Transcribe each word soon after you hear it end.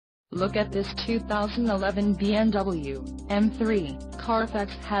Look at this 2011 BMW M3.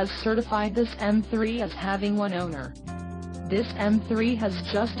 Carfax has certified this M3 as having one owner. This M3 has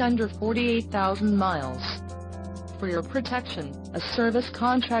just under 48,000 miles. For your protection, a service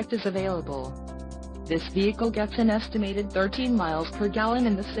contract is available. This vehicle gets an estimated 13 miles per gallon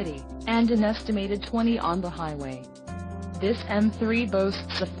in the city, and an estimated 20 on the highway. This M3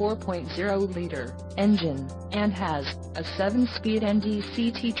 boasts a 4.0-liter engine, and has a 7-speed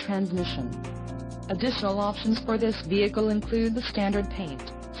NDCT transmission. Additional options for this vehicle include the standard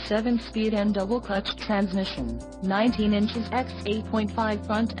paint, 7-speed and double-clutch transmission, 19 inches x 8.5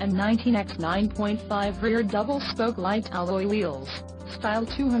 front and 19 x 9.5 rear double-spoke light alloy wheels, style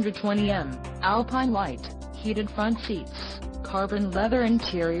 220M, alpine white, heated front seats, carbon leather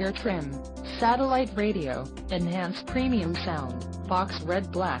interior trim, satellite radio, enhanced premium sound, box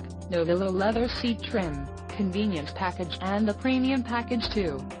red black, Novillo leather seat trim, convenience package and the premium package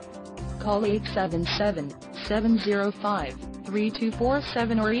too. Call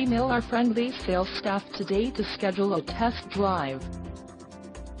 877-705-3247 or email our friendly sales staff today to schedule a test drive.